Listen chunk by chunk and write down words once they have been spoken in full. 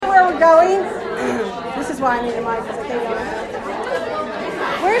going? This is why I need a mic, because I can't yell.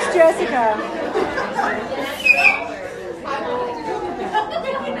 Where's Jessica?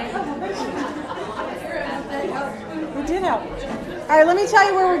 We did help. All right, let me tell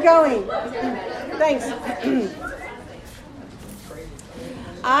you where we're going. Thanks.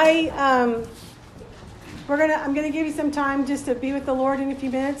 I'm gonna give you some time just to be with the Lord in a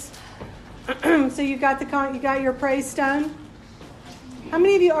few minutes. So you got your praise stone. How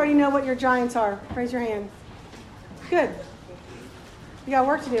many of you already know what your giants are? Raise your hand. Good. You got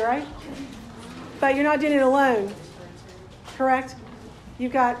work to do, right? But you're not doing it alone, correct?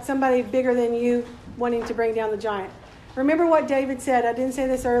 You've got somebody bigger than you wanting to bring down the giant. Remember what David said. I didn't say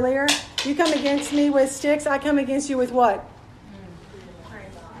this earlier. You come against me with sticks. I come against you with what?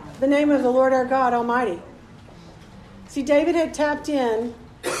 The name of the Lord our God Almighty. See, David had tapped in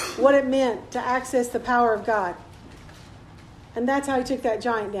what it meant to access the power of God. And that's how he took that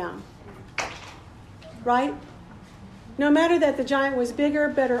giant down. Right? No matter that the giant was bigger,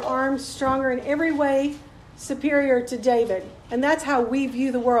 better armed, stronger in every way, superior to David. And that's how we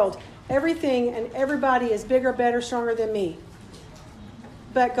view the world. Everything and everybody is bigger, better, stronger than me.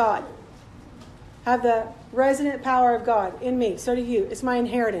 But God. Have the resident power of God in me. So do you. It's my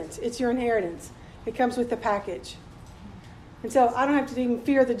inheritance. It's your inheritance. It comes with the package. And so I don't have to even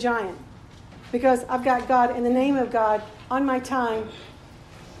fear the giant. Because I've got God in the name of God on my tongue.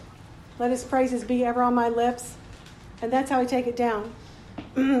 Let his praises be ever on my lips. And that's how we take it down.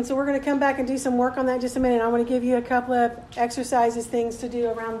 So we're going to come back and do some work on that in just a minute. I want to give you a couple of exercises, things to do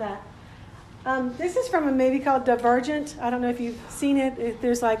around that. This is from a movie called Divergent. I don't know if you've seen it.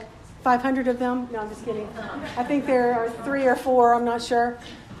 There's like 500 of them. No, I'm just kidding. I think there are 3 or 4. I'm not sure.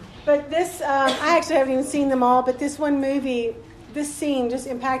 But this, I actually haven't even seen them all. But this one movie, this scene just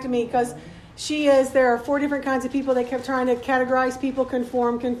impacted me because there are 4 different kinds of people. They kept trying to categorize people,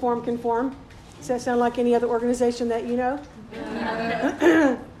 conform. Does that sound like any other organization that you know?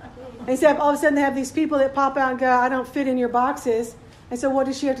 And so all of a sudden they have these people that pop out and go, I don't fit in your boxes. And so what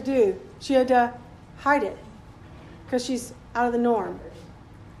does she have to do? She had to hide it because she's out of the norm,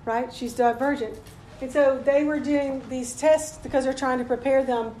 right? She's divergent. And so they were doing these tests because they're trying to prepare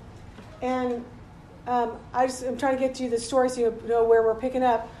them. And I'm trying to get to you the story so you know where we're picking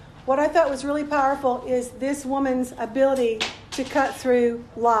up. What I thought was really powerful is this woman's ability to cut through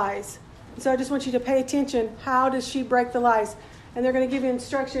lies. So I just want you to pay attention. How does she break the lies? And they're going to give you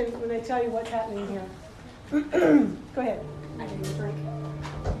instruction when they tell you what's happening here. Go ahead. I need a drink.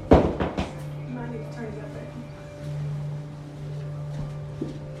 You might need to turn it up there.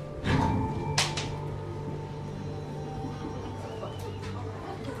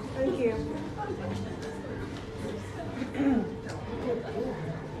 Thank you.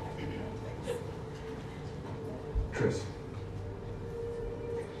 Chris.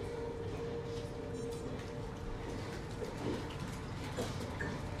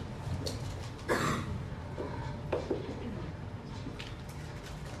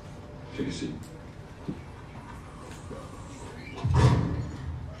 Take a seat.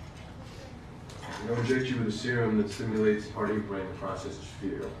 I'm going to inject you with a serum that stimulates part of your brain that processes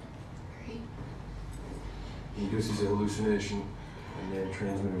fear. It induces a hallucination, and then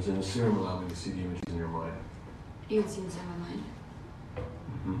transmitters in the serum allow me to see the images in your mind. You can see what's in my mind.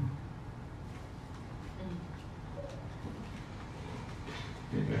 Mm-hmm.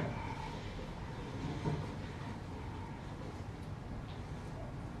 Maybe.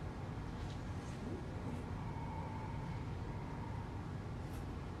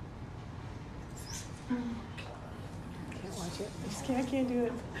 Can't watch it. I can't do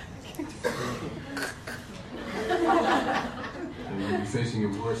it. You'll be facing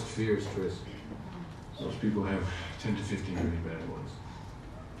your worst fears, Tris. Most people have 10 to 15 really bad ones.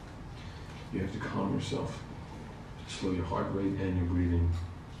 You have to calm yourself, slow your heart rate and your breathing,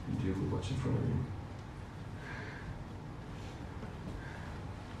 and deal with what's in front of you.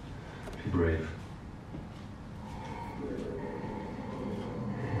 Be brave.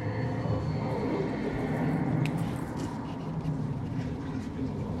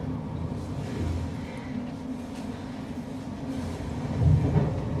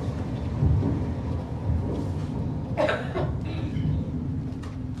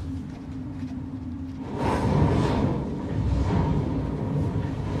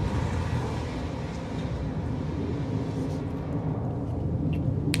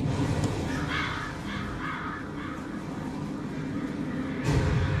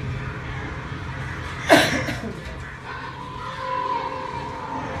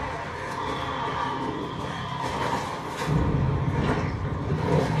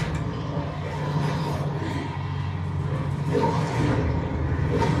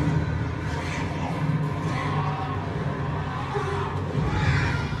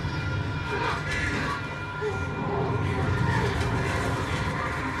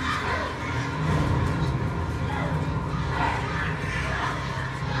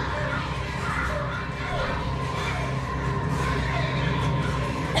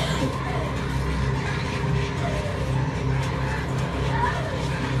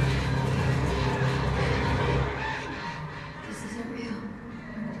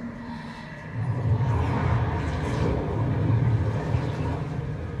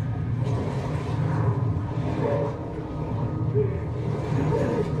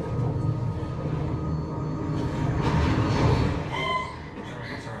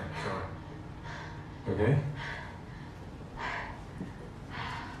 Okay?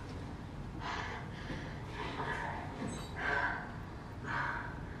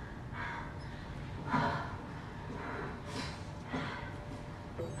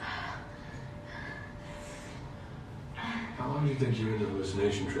 How long do you think you're in the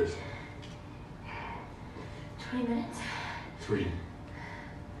hallucination, Tris? 20 minutes. 3.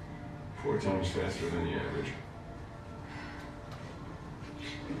 4 times faster than the average.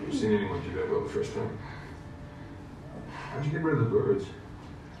 Have you seen anyone do that well the first time? How'd you get rid of the birds?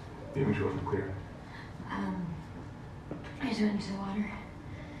 The image wasn't clear. I just went into the water.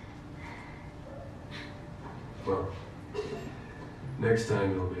 Well, next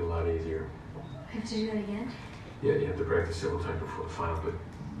time it'll be a lot easier. I have to do that again? Yeah, you have to practice several times before the final, but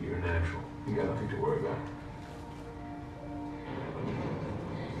you're natural. You got nothing to worry about.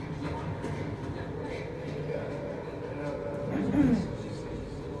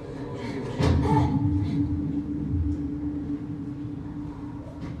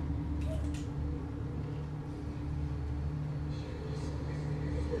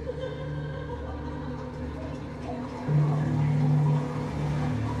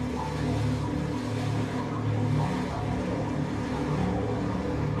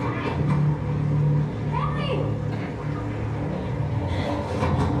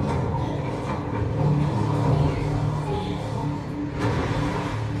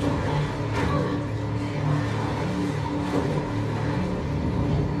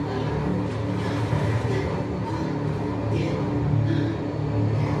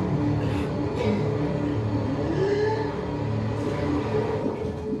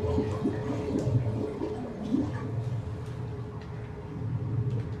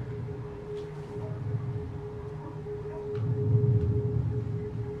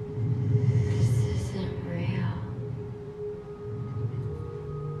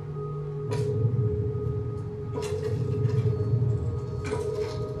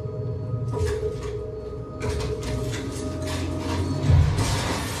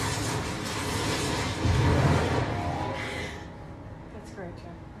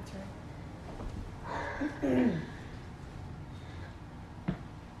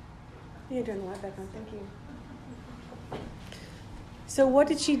 You're doing the light back on. Thank you. So what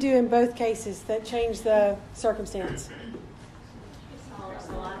did she do in both cases that changed the circumstance?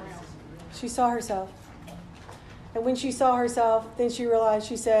 She saw herself. And when she saw herself, then she realized,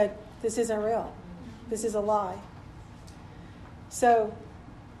 she said, this isn't real. This is a lie. So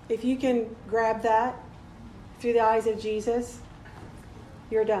if you can grab that through the eyes of Jesus,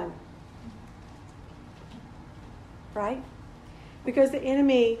 you're done. Right? Because the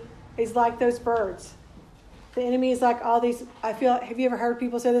enemy is like those birds. The enemy is like all these, have you ever heard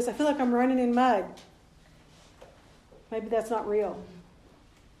people say this? I feel like I'm running in mud. Maybe that's not real.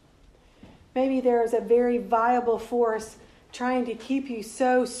 Maybe there is a very viable force trying to keep you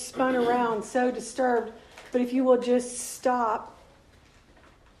so spun around, so disturbed. But if you will just stop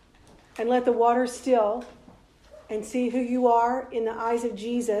and let the water still and see who you are in the eyes of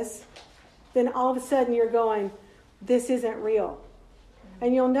Jesus, then all of a sudden you're going, this isn't real.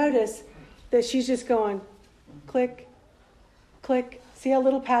 And you'll notice that she's just going, click, click. See how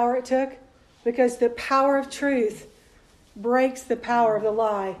little power it took? Because the power of truth breaks the power of the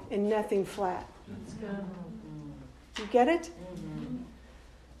lie and nothing flat. That's good. You get it?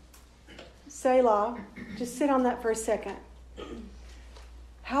 Selah. Just sit on that for a second.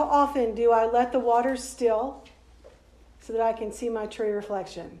 How often do I let the water still so that I can see my true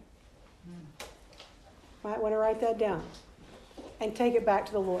reflection? Might want to write that down and take it back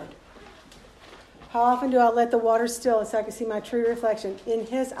to the Lord. How often do I let the water still so I can see my true reflection in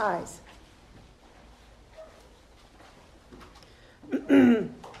His eyes? Let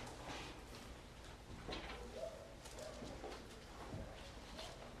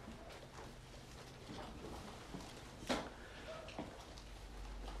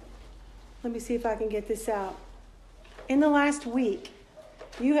me see if I can get this out. In the last week,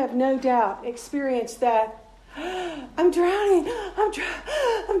 you have no doubt experienced that, I'm drowning,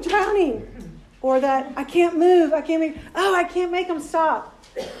 I'm drowning. Or that, I can't move, I can't make them stop.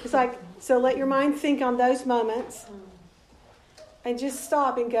 It's like, so let your mind think on those moments and just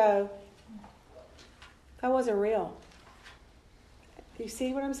stop and go, that wasn't real. Do you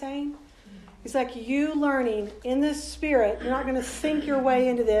see what I'm saying? It's like you learning in the Spirit. You're not going to think your way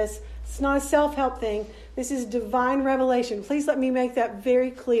into this. It's not a self-help thing. This is divine revelation. Please let me make that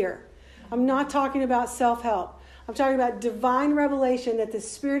very clear. I'm not talking about self-help. I'm talking about divine revelation that the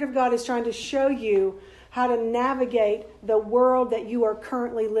Spirit of God is trying to show you how to navigate the world that you are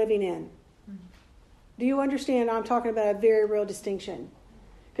currently living in. Do you understand? I'm talking about a very real distinction.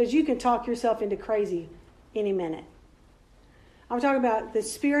 because you can talk yourself into crazy any minute. I'm talking about the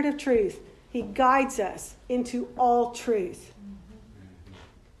Spirit of truth. He guides us into all truth.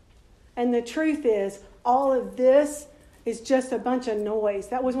 And the truth is, all of this is just a bunch of noise.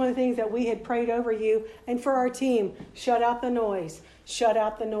 That was one of the things that we had prayed over you and for our team. Shut out the noise. Shut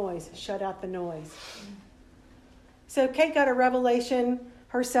out the noise. Shut out the noise. So Kate got a revelation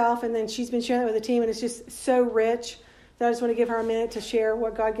herself, and then she's been sharing it with the team, and it's just so rich that I just want to give her a minute to share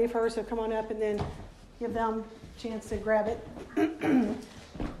what God gave her. So come on up and then give them a chance to grab it.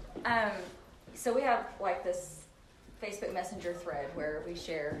 So we have like this Facebook Messenger thread where we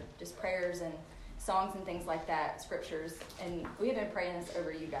share just prayers and songs and things like that, scriptures, and we have been praying this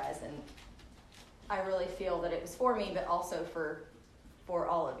over you guys, and I really feel that it was for me, but also for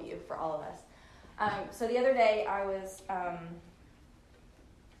all of you, for all of us. So the other day I was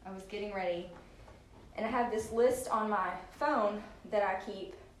getting ready, and I have this list on my phone that I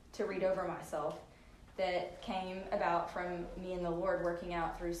keep to read over myself that came about from me and the Lord working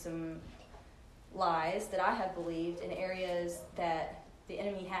out through some lies that I have believed in areas that the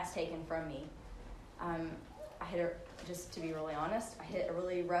enemy has taken from me. Just to be really honest, I hit a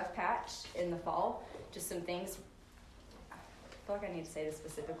really rough patch in the fall. Just some things, I feel like I need to say this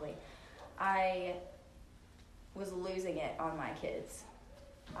specifically. I was losing it on my kids.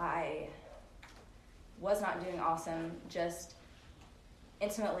 I was not doing awesome just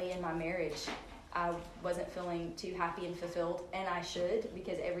intimately in my marriage. I wasn't feeling too happy and fulfilled, and I should,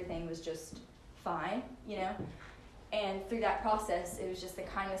 because everything was just fine, you know? And through that process, it was just the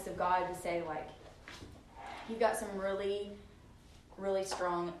kindness of God to say, like, you've got some really, really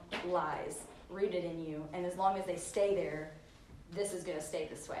strong lies rooted in you, and as long as they stay there, this is going to stay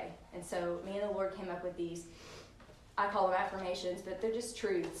this way. And so me and the Lord came up with these, I call them affirmations, but they're just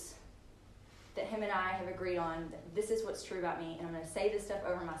truths that him and I have agreed on. This is what's true about me, and I'm going to say this stuff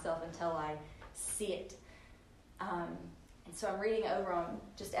over myself until I see it. And so I'm reading over them.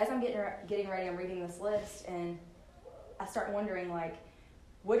 Just as I'm getting ready, I'm reading this list, and I start wondering, like,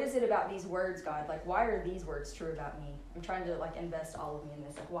 what is it about these words, God? Like, why are these words true about me? I'm trying to, like, invest all of me in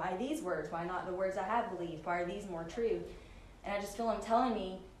this. Like, why these words? Why not the words I have believed? Why are these more true? And I just feel him telling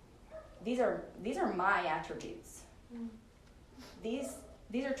me, these are my attributes. These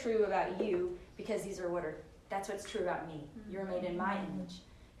are true about you because that's what's true about me. You're made in my image.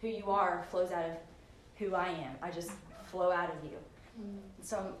 Who you are flows out of who I am. I just flow out of you.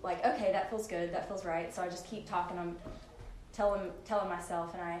 So I'm like, okay, that feels good. That feels right. So I just keep talking. I'm telling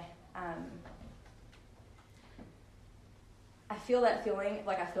myself, and I feel that feeling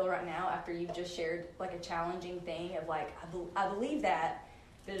like I feel right now after you've just shared like a challenging thing of like, I believe that,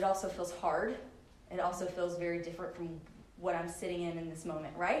 but it also feels hard. It also feels very different from what I'm sitting in this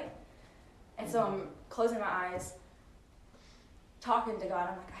moment, right? And so I'm closing my eyes, talking to God.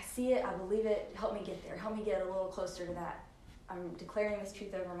 I'm like, I see it, I believe it, help me get there. Help me get a little closer to that. I'm declaring this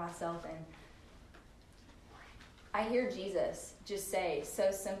truth over myself, and I hear Jesus just say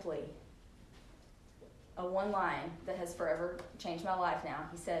so simply a one line that has forever changed my life now.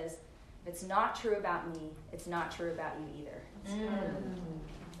 He says, if it's not true about me, it's not true about you either.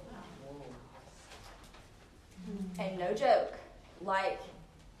 And no joke, like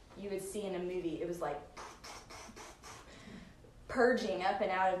you would see in a movie, it was like purging up and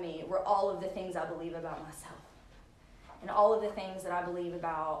out of me were all of the things I believe about myself. And all of the things that I believe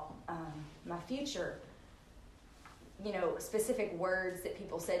about my future. You know, specific words that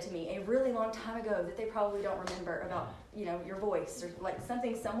people said to me a really long time ago that they probably don't remember about, you know, your voice. Or like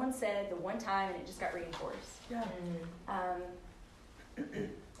something someone said the one time and it just got reinforced. Yeah.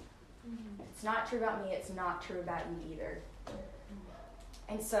 It's not true about me. It's not true about you either.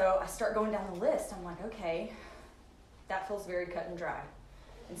 And so I start going down the list. I'm like, okay, that feels very cut and dry.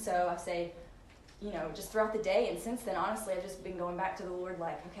 And so I say, you know, just throughout the day, and since then, honestly, I've just been going back to the Lord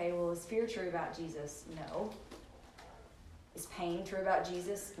like, okay, well, is fear true about Jesus? No. Is pain true about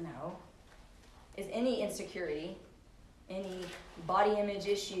Jesus? No. Is any insecurity, any body image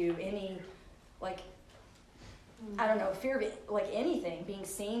issue, any, like, I don't know, fear of it, like anything, being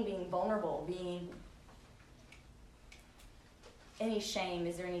seen, being vulnerable, being any shame,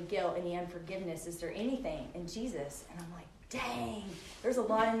 is there any guilt, any unforgiveness, is there anything in Jesus? And I'm like, dang, there's a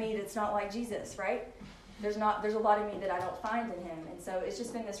lot in me that's not like Jesus, right? There's a lot in me that I don't find in him. And so it's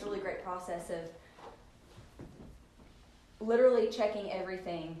just been this really great process of literally checking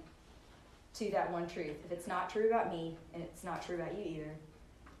everything to that one truth. If it's not true about me, and it's not true about you either.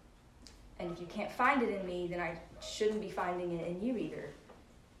 And if you can't find it in me, then I shouldn't be finding it in you either.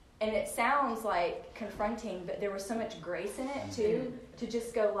 And it sounds like confronting, but there was so much grace in it too, to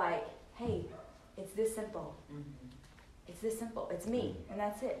just go like, hey, it's this simple. It's It's this simple. It's me, and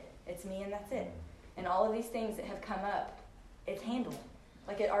that's it. It's me, and that's it. And all of these things that have come up, it's handled.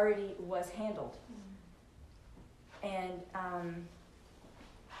 Like it already was handled. And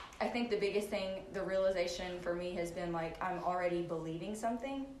I think the biggest thing, the realization for me has been like, I'm already believing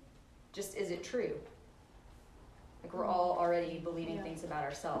something. Just, is it true? Like we're all already believing things about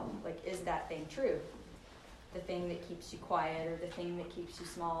ourselves. Like, is that thing true? The thing that keeps you quiet, or the thing that keeps you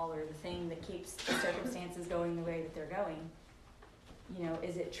small, or the thing that keeps the circumstances going the way that they're going. You know,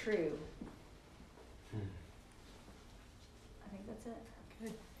 is it true? I think that's it.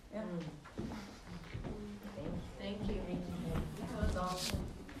 Good. Yeah. Thank you. That was awesome.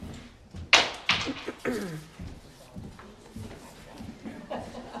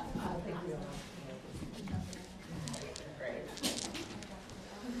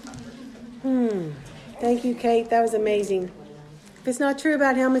 Thank you, Kate. That was amazing. If it's not true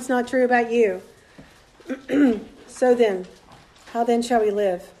about him, it's not true about you. So then, how then shall we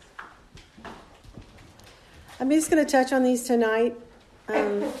live? I'm just going to touch on these tonight,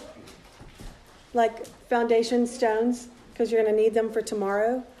 like foundation stones, because you're going to need them for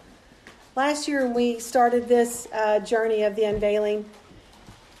tomorrow. Last year, when we started this journey of the unveiling,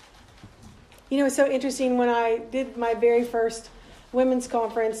 you know, it's so interesting. When I did my very first women's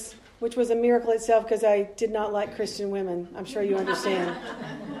conference, which was a miracle itself because I did not like Christian women. I'm sure you understand.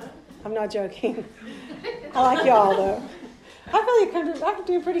 I'm not joking. I like y'all, though. I feel like I'm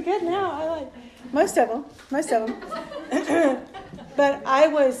doing pretty good now. I like most of them. But I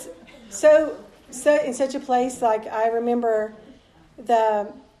was so in such a place, like I remember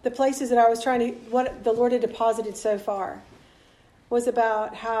the places that I was trying to, what the Lord had deposited so far was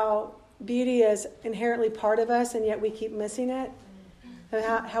about how beauty is inherently part of us, and yet we keep missing it.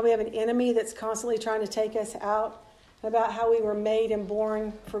 How we have an enemy that's constantly trying to take us out, about how we were made and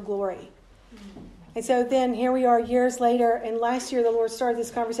born for glory. And so then here we are years later, and last year the Lord started this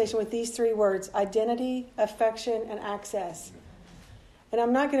conversation with these three words: identity, affection, and access. And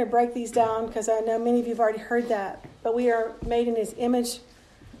I'm not going to break these down because I know many of you have already heard that, but we are made in His image.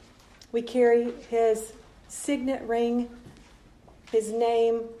 We carry His signet ring, His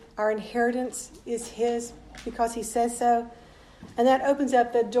name. Our inheritance is His because He says so. And that opens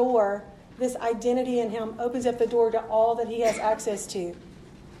up the door, this identity in Him opens up the door to all that He has access to.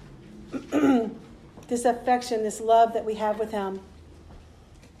 This affection, this love that we have with Him.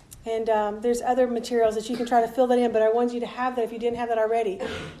 And there's other materials that you can try to fill that in, but I want you to have that if you didn't have that already.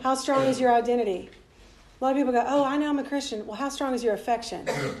 How strong is your identity? A lot of people go, oh, I know I'm a Christian. Well, how strong is your affection?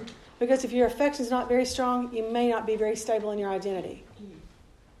 Because if your affection is not very strong, you may not be very stable in your identity.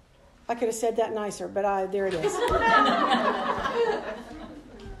 I could have said that nicer, but there it is.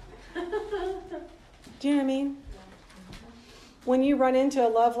 Do you know what I mean? When you run into a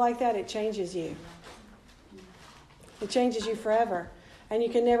love like that, it changes you. It changes you forever. And you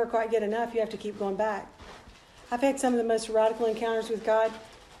can never quite get enough. You have to keep going back. I've had some of the most radical encounters with God,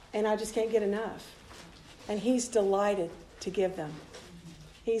 and I just can't get enough. And He's delighted to give them.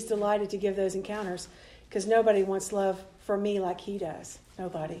 He's delighted to give those encounters because nobody wants love for me like He does.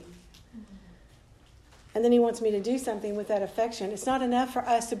 Nobody. And then He wants me to do something with that affection. It's not enough for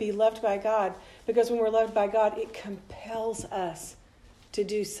us to be loved by God, because when we're loved by God, it compels us to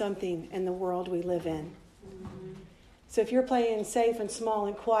do something in the world we live in. So if you're playing safe and small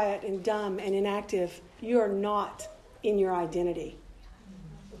and quiet and dumb and inactive, you are not in your identity.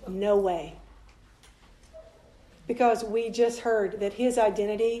 No way. Because we just heard that His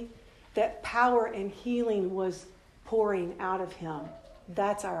identity, that power and healing was pouring out of Him.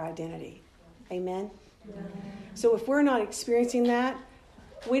 That's our identity. Amen? So if we're not experiencing that,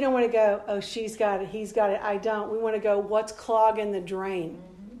 we don't want to go, oh, she's got it, he's got it, I don't. We want to go, what's clogging the drain?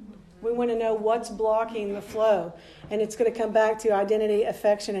 We want to know what's blocking the flow. And it's going to come back to identity,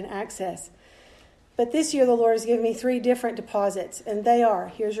 affection, and access. But this year the Lord has given me 3 different deposits. And they are,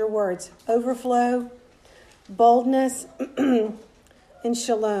 here's your words: overflow, boldness, and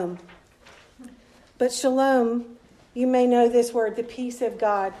shalom. But shalom, you may know this word, the peace of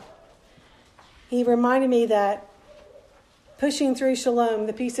God. He reminded me that pushing through shalom,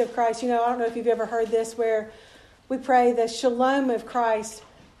 the peace of Christ. You know, I don't know if you've ever heard this, where we pray the shalom of Christ,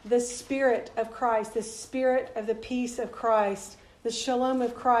 the Spirit of Christ, the Spirit of the peace of Christ. The shalom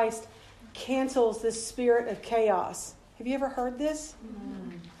of Christ cancels the spirit of chaos. Have you ever heard this?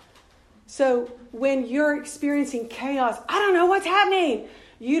 Mm-hmm. So when you're experiencing chaos, I don't know what's happening.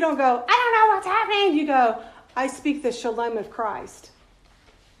 You don't go, I don't know what's happening. You go, I speak the shalom of Christ.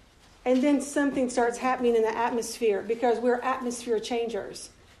 And then something starts happening in the atmosphere, because we're atmosphere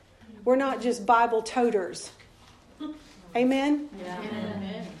changers. We're not just Bible toters. Amen? Yeah.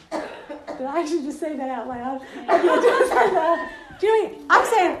 Amen. Did I actually just say that out loud? I did just say that. Do you know what I mean? I'm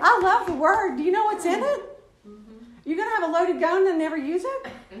saying, I love the word. Do you know what's in it? You're going to have a loaded gun and never use it?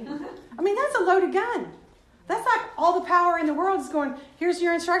 I mean, that's a loaded gun. That's like all the power in the world is going, here's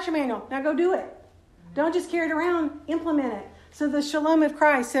your instruction manual. Now go do it. Don't just carry it around. Implement it. So the shalom of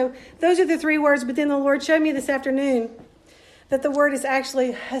Christ. So those are the three words. But then the Lord showed me this afternoon that the word is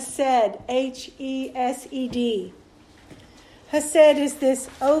actually hesed. Hesed. Hesed is this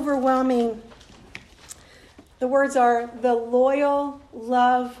overwhelming. The words are the loyal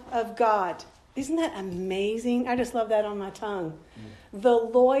love of God. Isn't that amazing? I just love that on my tongue. The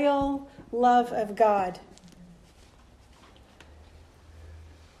loyal love of God.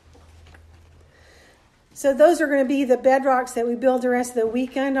 So those are going to be the bedrocks that we build the rest of the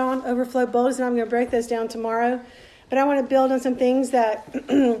weekend on, Overflow Boldness, and I'm going to break those down tomorrow. But I want to build on some things that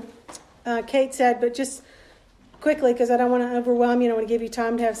Kate said, but just quickly, because I don't want to overwhelm you. I want to give you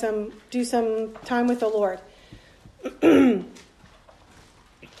time to have do some time with the Lord.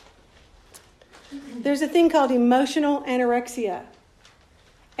 There's a thing called emotional anorexia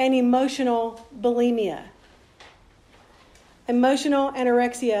and emotional bulimia. Emotional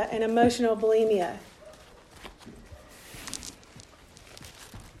anorexia and emotional bulimia.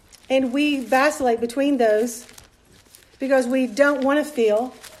 And we vacillate between those because we don't want to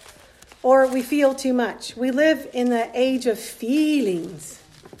feel or we feel too much. We live in the age of feelings.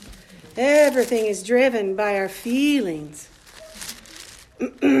 Everything is driven by our feelings.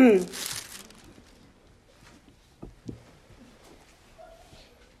 And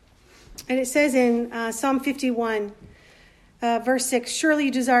it says in Psalm 51, verse 6, surely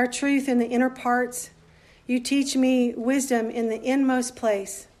you desire truth in the inner parts. You teach me wisdom in the inmost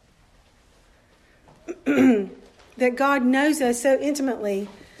place. That God knows us so intimately.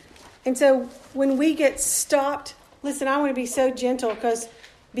 And so when we get stopped, listen, I want to be so gentle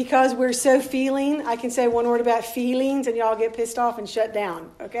because we're so feeling. I can say one word about feelings and y'all get pissed off and shut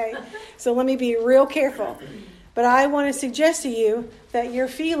down, okay? So let me be real careful. But I want to suggest to you that your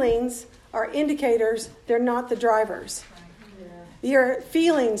feelings are indicators. They're not the drivers. Your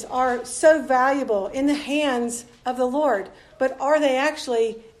feelings are so valuable in the hands of the Lord. But are they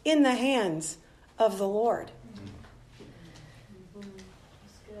actually in the hands of the Lord?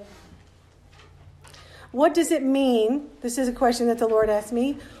 What does it mean? This is a question that the Lord asked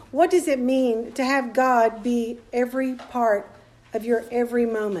me. What does it mean to have God be every part of your every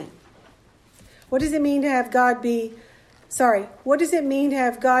moment? What does it mean to have God be, what does it mean to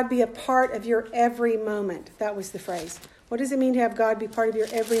have God be a part of your every moment? That was the phrase. What does it mean to have God be part of your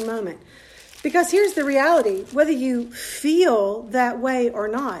every moment? Because here's the reality. Whether you feel that way or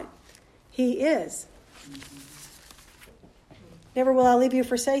not, He is. Never will I leave you or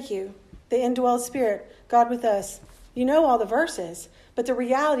forsake you. The indwelled Spirit, God with us. You know all the verses, but the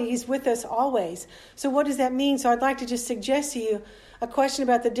reality, He's with us always. So what does that mean? So I'd like to just suggest to you a question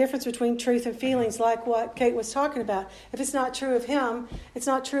about the difference between truth and feelings, like what Kate was talking about. If it's not true of him, it's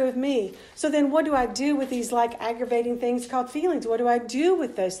not true of me. So then what do I do with these aggravating things called feelings? What do I do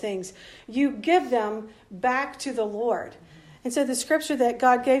with those things? You give them back to the Lord. And so the scripture that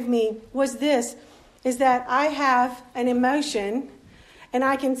God gave me was this, is that I have an emotion and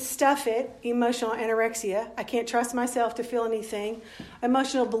I can stuff it, emotional anorexia. I can't trust myself to feel anything.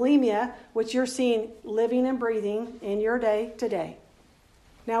 Emotional bulimia, which you're seeing living and breathing in your day today.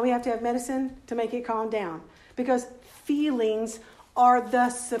 Now we have to have medicine to make it calm down because feelings are the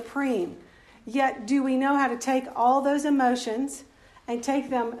supreme. Yet do we know how to take all those emotions and take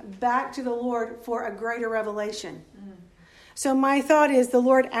them back to the Lord for a greater revelation? So my thought is, the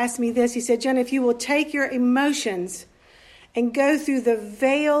Lord asked me this. He said, Jen, if you will take your emotions and go through the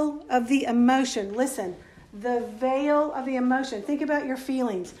veil of the emotion. Listen, the veil of the emotion. Think about your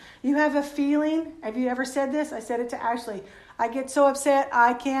feelings. You have a feeling. Have you ever said this? I said it to Ashley. I get so upset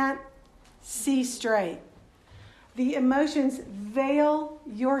I can't see straight. The emotions veil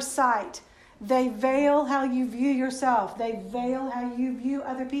your sight. They veil how you view yourself. They veil how you view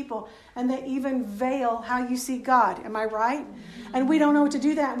other people. And they even veil how you see God. Am I right? And we don't know what to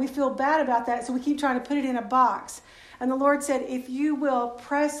do that. And we feel bad about that. So we keep trying to put it in a box. And the Lord said, if you will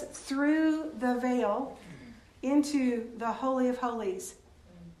press through the veil into the Holy of Holies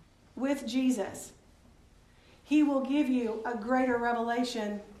with Jesus, He will give you a greater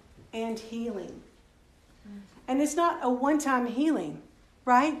revelation and healing. And it's not a one-time healing,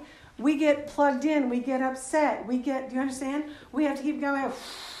 right? We get plugged in. We get upset. Do you understand? We have to keep going.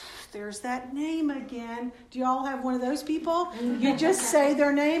 There's that name again. Do you all have one of those people? You just say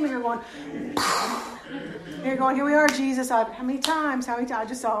their name and you're going, here we are, Jesus. How many times? I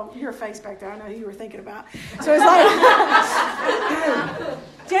just saw your face back there. I know who you were thinking about. So it's like,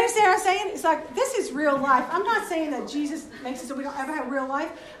 Do you understand what I'm saying? It's like, this is real life. I'm not saying that Jesus makes it so we don't ever have real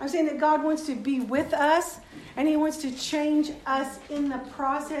life. I'm saying that God wants to be with us, and he wants to change us in the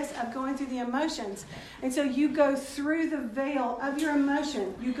process of going through the emotions. And so you go through the veil of your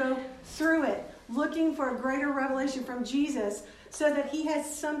emotion. You go through it, looking for a greater revelation from Jesus so that he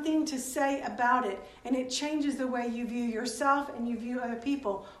has something to say about it. And it changes the way you view yourself and you view other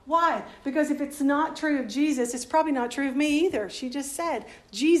people. Why? Because if it's not true of Jesus, it's probably not true of me either. She just said,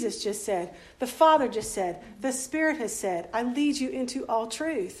 Jesus just said, the Father just said, the Spirit has said, I lead you into all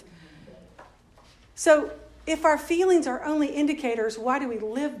truth. So if our feelings are only indicators, why do we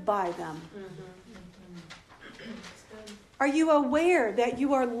live by them? Are you aware that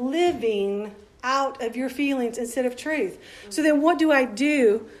you are living out of your feelings instead of truth? So then what do I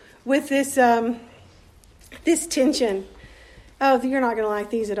do with this this tension? Oh, you're not going to like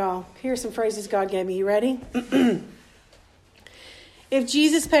these at all. Here's some phrases God gave me. You ready? If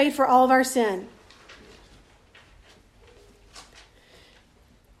Jesus paid for all of our sin,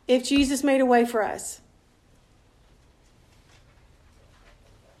 if Jesus made a way for us,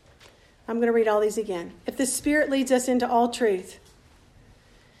 I'm going to read all these again. If the Spirit leads us into all truth,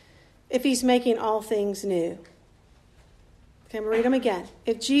 if he's making all things new. Okay, I'm going to read them again.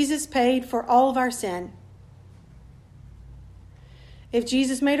 If Jesus paid for all of our sin, if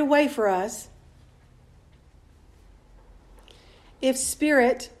Jesus made a way for us, if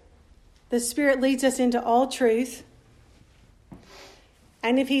the Spirit leads us into all truth,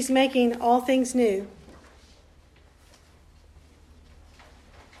 and if he's making all things new,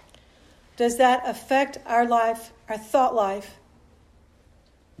 does that affect our life, our thought life,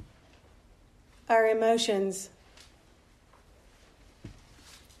 our emotions,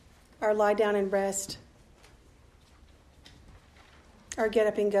 our lie down and rest, our get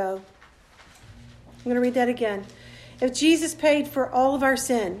up and go? I'm going to read that again. If Jesus paid for all of our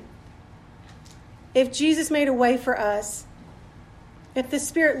sin, if Jesus made a way for us, if the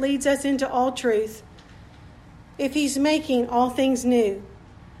Spirit leads us into all truth, if he's making all things new,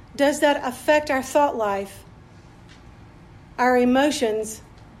 does that affect our thought life, our emotions,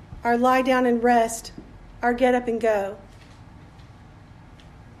 our lie down and rest, our get up and go?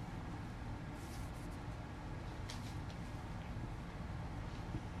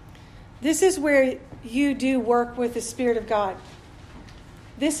 This is where you do work with the Spirit of God.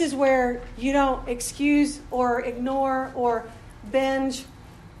 This is where you don't excuse or ignore or binge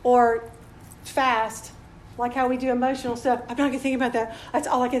or fast like how we do emotional stuff. I'm not going to think about that. That's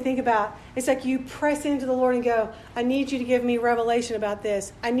all I can think about. It's like you press into the Lord and go, I need you to give me revelation about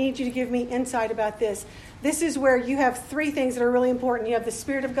this. I need you to give me insight about this. This is where you have three things that are really important. You have the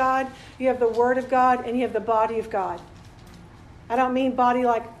Spirit of God, you have the Word of God, and you have the body of God. I don't mean body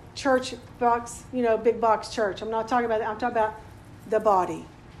like church box, big box church. I'm not talking about that. I'm talking about the body.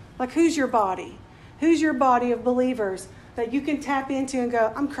 Like, who's your body? Who's your body of believers that you can tap into and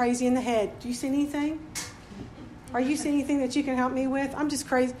go, I'm crazy in the head. Do you see anything? Are you seeing anything that you can help me with? I'm just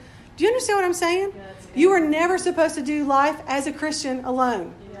crazy. Do you understand what I'm saying? Yeah, you are never supposed to do life as a Christian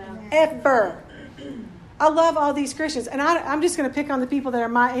alone. Yeah. Ever. I love all these Christians. And I'm just going to pick on the people that are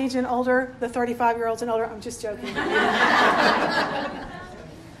my age and older, the 35-year-olds and older. I'm just joking.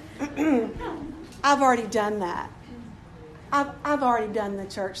 I've already done that. I've already done the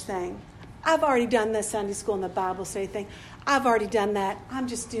church thing. I've already done the Sunday school and the Bible study thing. I've already done that. I'm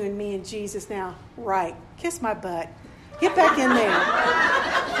just doing me and Jesus now. Right. Kiss my butt. Get back in there.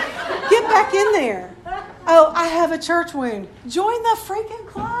 Get back in there. Oh, I have a church wound. Join the freaking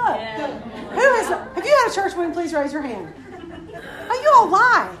club. Yeah. Have you had a church wound? Please raise your hand. Oh, you all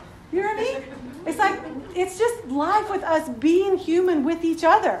lie. You know what I mean? It's like, it's just life with us being human with each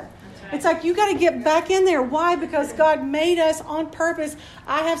other. It's like you got to get back in there. Why? Because God made us on purpose.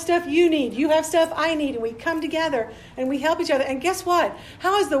 I have stuff you need. You have stuff I need. And we come together and we help each other. And guess what?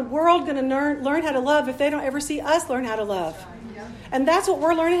 How is the world going to learn how to love if they don't ever see us learn how to love? And that's what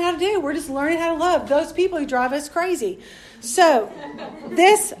we're learning how to do. We're just learning how to love those people who drive us crazy. So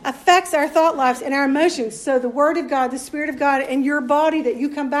this affects our thought lives and our emotions. So the Word of God, the Spirit of God, and your body that you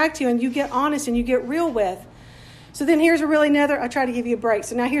come back to and you get honest and you get real with. So then here's I try to give you a break.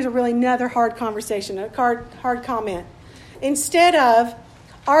 So now here's another hard conversation, a hard comment. Instead of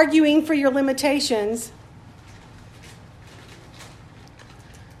arguing for your limitations,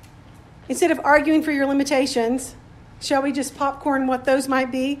 shall we just popcorn what those might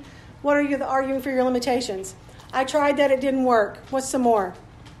be? What are you arguing for your limitations? I tried that, it didn't work. What's some more?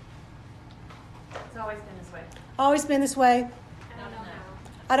 It's always been this way. Always been this way.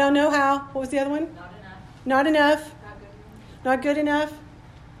 I don't know how. What was the other one? Not enough. Not good enough.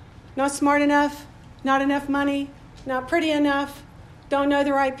 Not smart enough. Not enough money. Not pretty enough. Don't know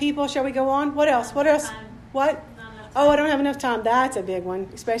the right people. Shall we go on? What else? What else? Time. What? Not enough Oh, I time. don't have enough time. That's a big one,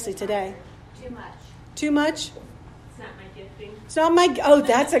 especially today. Too much. Too much? It's not my gifting. It's not my... Oh,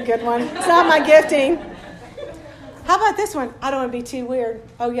 that's a good one. It's not my gifting. How about this one? I don't want to be too weird.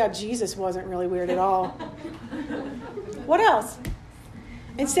 Oh, yeah, Jesus wasn't really weird at all. What else?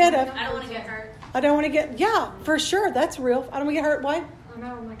 Instead of... I don't want to get hurt. I don't want to get... Yeah, for sure. That's real. I don't want to get hurt. What? I'm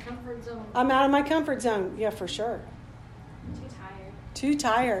out of my comfort zone. I'm out of my comfort zone. Yeah, for sure. Too tired. Too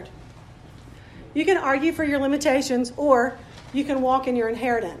tired. You can argue for your limitations, or you can walk in your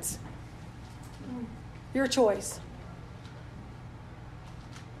inheritance. Your choice.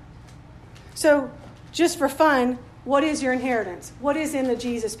 So, just for fun, what is your inheritance? What is in the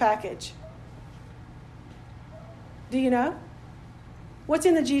Jesus package? Do you know? What's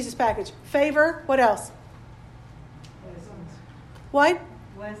in the Jesus package? Favor. What else? What?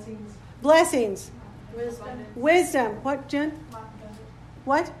 Blessings. Blessings. Wisdom. Wisdom. What, Jen? Life abundant.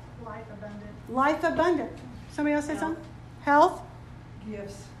 What? Life abundant. Life abundant. Somebody else say something? Health.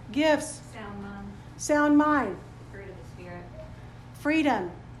 Gifts. Gifts. Sound mind. Sound mind. Fruit of the Spirit.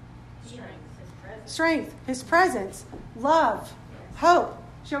 Freedom. Strength. His presence. Strength. His presence. Love. Hope.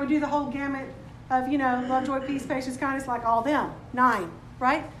 Shall we do the whole gamut of, love, joy, peace, patience, kindness, like all them? 9,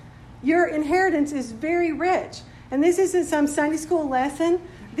 right? Your inheritance is very rich. And this isn't some Sunday school lesson.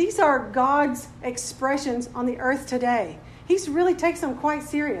 These are God's expressions on the earth today. He really takes them quite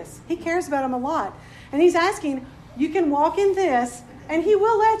serious. He cares about them a lot. And he's asking, you can walk in this, and he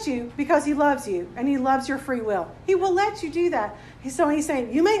will let you because he loves you, and he loves your free will. He will let you do that. So he's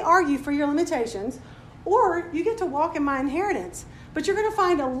saying, you may argue for your limitations, or you get to walk in my inheritance. But you're going to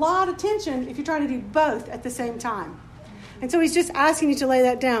find a lot of tension if you're trying to do both at the same time. And so he's just asking you to lay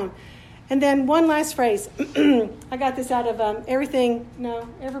that down. And then one last phrase. I got this out of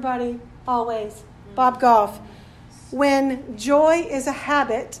Everybody, Always. Bob Goff. When joy is a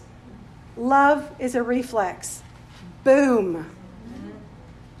habit, love is a reflex. Boom.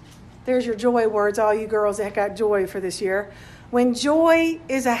 There's your joy words, all you girls that got joy for this year. When joy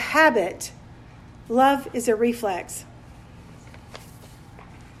is a habit, love is a reflex.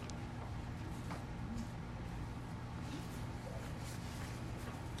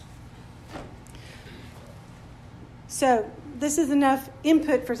 So this is enough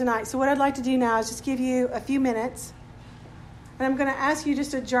input for tonight. So what I'd like to do now is just give you a few minutes. And I'm going to ask you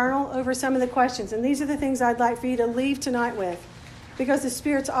just to journal over some of the questions. And these are the things I'd like for you to leave tonight with. Because the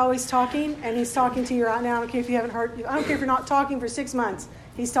Spirit's always talking, and He's talking to you right now. I don't care if you haven't heard. I don't care if you're not talking for 6 months.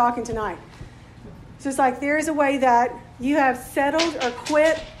 He's talking tonight. So it's like there is a way that you have settled or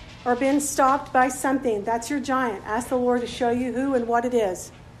quit or been stopped by something. That's your giant. Ask the Lord to show you who and what it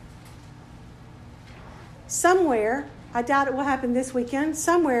is. Somewhere, I doubt it will happen this weekend,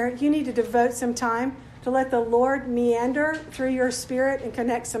 somewhere you need to devote some time to let the Lord meander through your spirit and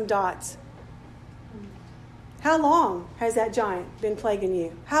connect some dots. How long has that giant been plaguing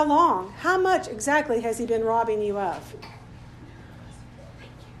you? How long? How much exactly has he been robbing you of?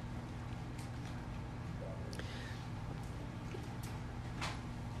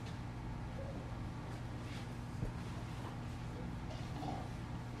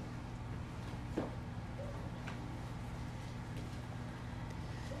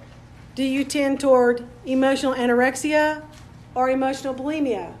 Do you tend toward emotional anorexia or emotional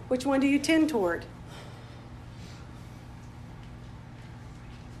bulimia? Which one do you tend toward?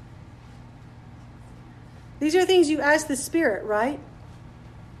 These are things you ask the Spirit, right?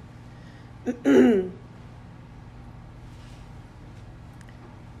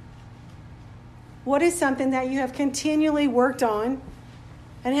 What is something that you have continually worked on?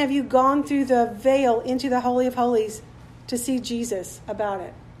 And have you gone through the veil into the Holy of Holies to see Jesus about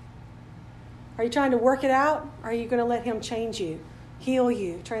it? Are you trying to work it out? Or are you going to let Him change you, heal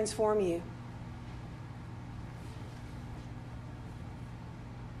you, transform you?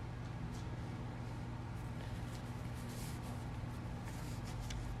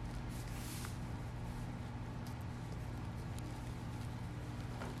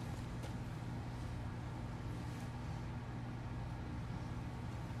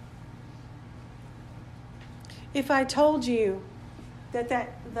 If I told you that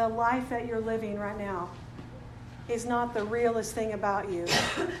the life that you're living right now is not the realest thing about you,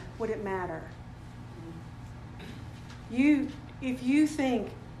 would it matter? If you think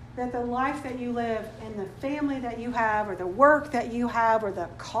that the life that you live and the family that you have or the work that you have or the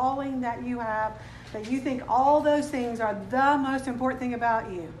calling that you have, that you think all those things are the most important thing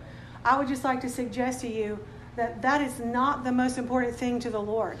about you, I would just like to suggest to you that that is not the most important thing to the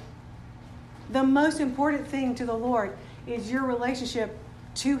Lord. The most important thing to the Lord is your relationship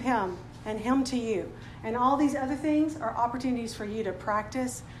to Him and Him to you. And all these other things are opportunities for you to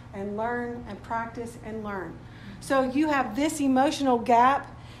practice and learn and practice and learn. So you have this emotional gap,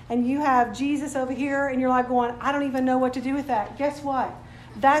 and you have Jesus over here, and you're like going, I don't even know what to do with that. Guess what?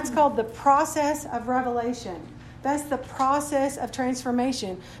 That's called the process of revelation. That's the process of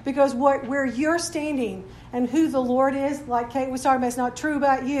transformation. Because where you're standing and who the Lord is, like Kate was talking about, it's not true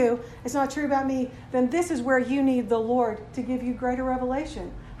about you, it's not true about me, then this is where you need the Lord to give you greater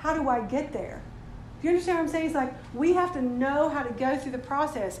revelation. How do I get there? Do you understand what I'm saying? It's like we have to know how to go through the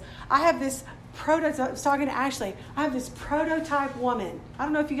process. I have this prototype. I was talking to Ashley. I have this prototype woman. I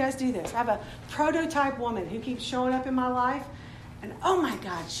don't know if you guys do this. I have a prototype woman who keeps showing up in my life. And oh my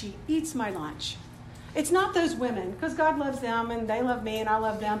God, she eats my lunch. It's not those women, because God loves them and they love me and I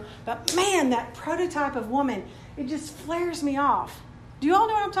love them. But man, that prototype of woman, it just flares me off. Do you all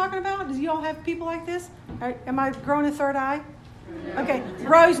know what I'm talking about? Do you all have people like this? Am I growing a third eye? Okay,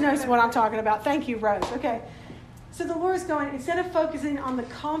 Rose knows what I'm talking about. Thank you, Rose. Okay. So the Lord's going, instead of focusing on the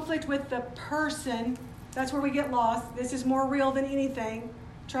conflict with the person, that's where we get lost. This is more real than anything.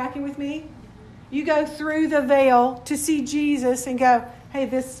 Tracking with me? You go through the veil to see Jesus and go, hey,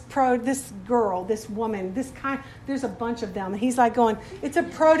 this girl, this woman, there's a bunch of them. And he's like going, it's a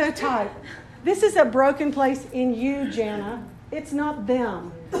prototype. This is a broken place in you, Jana. It's not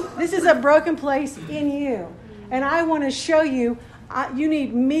them. This is a broken place in you. And I want to show you, you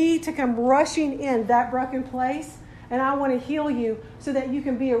need me to come rushing in that broken place. And I want to heal you so that you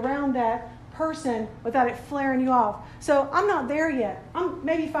can be around that person without it flaring you off. So I'm not there yet. I'm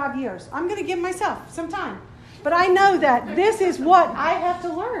maybe 5 years. I'm going to give myself some time. But I know that this is what I have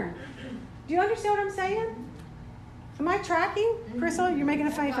to learn. Do you understand what I'm saying? Am I tracking? Crystal, you're making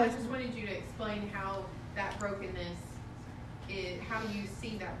a funny face. I just wanted you to explain how that brokenness is, how you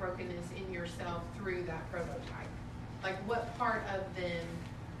see that brokenness in yourself through that prototype. Like what part of them,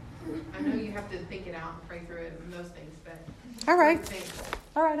 I know you have to think it out and pray through it and those things, but. All right.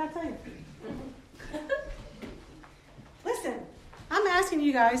 I'll tell you. Listen, I'm asking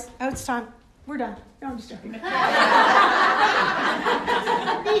you guys. Oh, it's time. We're done. No, I'm just joking. Let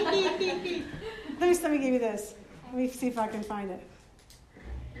me give you this. Let me see if I can find it.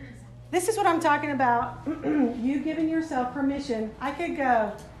 This is what I'm talking about. You giving yourself permission. I could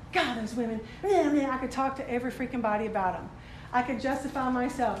go, God, those women. I could talk to every freaking body about them. I could justify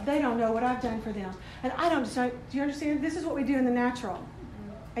myself. They don't know what I've done for them. And I don't. Do you understand? This is what we do in the natural.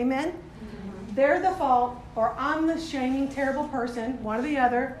 Amen? They're the fault, or I'm the shaming, terrible person, one or the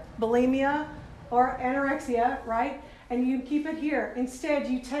other, bulimia or anorexia, right? And you keep it here. Instead,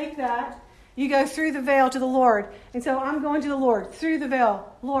 you take that, you go through the veil to the Lord. And so I'm going to the Lord, through the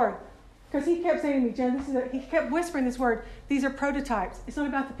veil, Lord. Because he kept saying to me, Jenna, he kept whispering this word, these are prototypes. It's not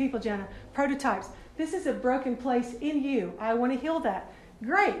about the people, Jenna. Prototypes. This is a broken place in you. I want to heal that.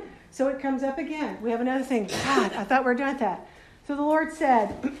 Great. So it comes up again. We have another thing. God, I thought we were done with that. So the Lord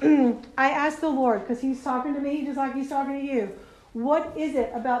said, I asked the Lord, because he's talking to me just like he's talking to you, what is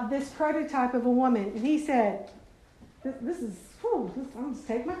it about this prototype of a woman? And he said, I'm just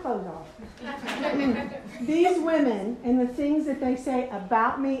take my clothes off. These women and the things that they say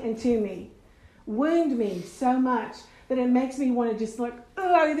about me and to me wound me so much that it makes me want to just like,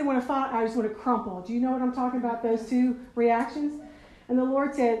 I either want to fall, I just want to crumple. Do you know what I'm talking about, those two reactions? And the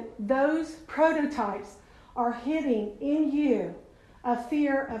Lord said, those prototypes are hiding in you a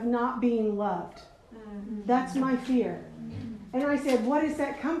fear of not being loved. That's my fear. And I said, what does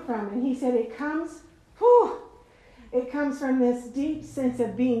that come from? And he said, it comes from this deep sense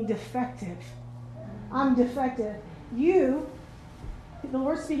of being defective. I'm defective. You, the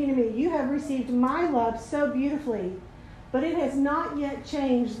Lord's speaking to me, you have received my love so beautifully, but it has not yet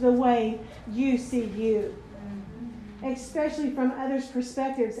changed the way you see you, especially from others'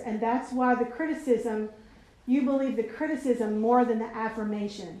 perspectives. And that's why the criticism, you believe the criticism more than the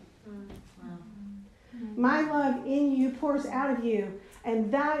affirmation. My love in you pours out of you,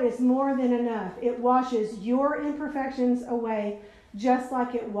 and that is more than enough. It washes your imperfections away just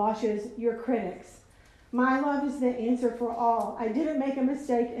like it washes your critics. My love is the answer for all. I didn't make a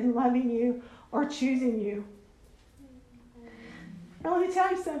mistake in loving you or choosing you. Now let me tell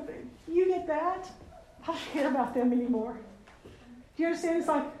you something. You get that? I don't care about them anymore. Do you understand? It's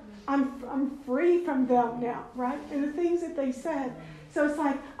like I'm free from them now, right? And the things that they said. So it's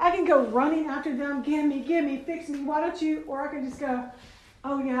like I can go running after them, give me, fix me, why don't you? Or I can just go,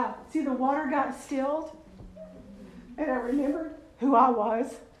 oh yeah, see the water got stilled? And I remembered who I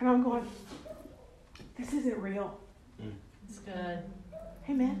was. And I'm going, this isn't real. It's good.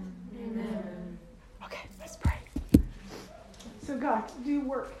 Amen? Amen. Okay, let's pray. So God, do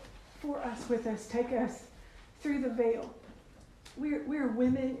work for us, with us. Take us through the veil. we're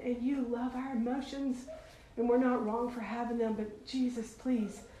women, and you love our emotions, and we're not wrong for having them, but Jesus,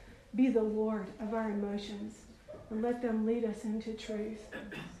 please be the Lord of our emotions, and let them lead us into truth.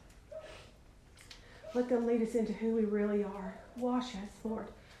 Let them lead us into who we really are. Wash us, Lord.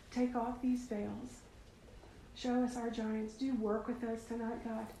 Take off these veils. Show us our giants. Do work with us tonight,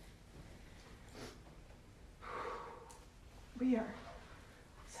 God. We are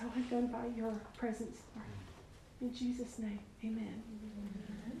so undone by your presence, Lord. In Jesus' name, amen.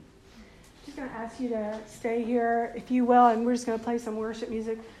 I'm just going to ask you to stay here, if you will, and we're just going to play some worship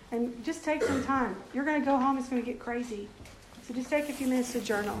music. And just take some time. You're going to go home. It's going to get crazy. So just take a few minutes to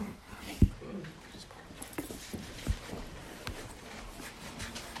journal.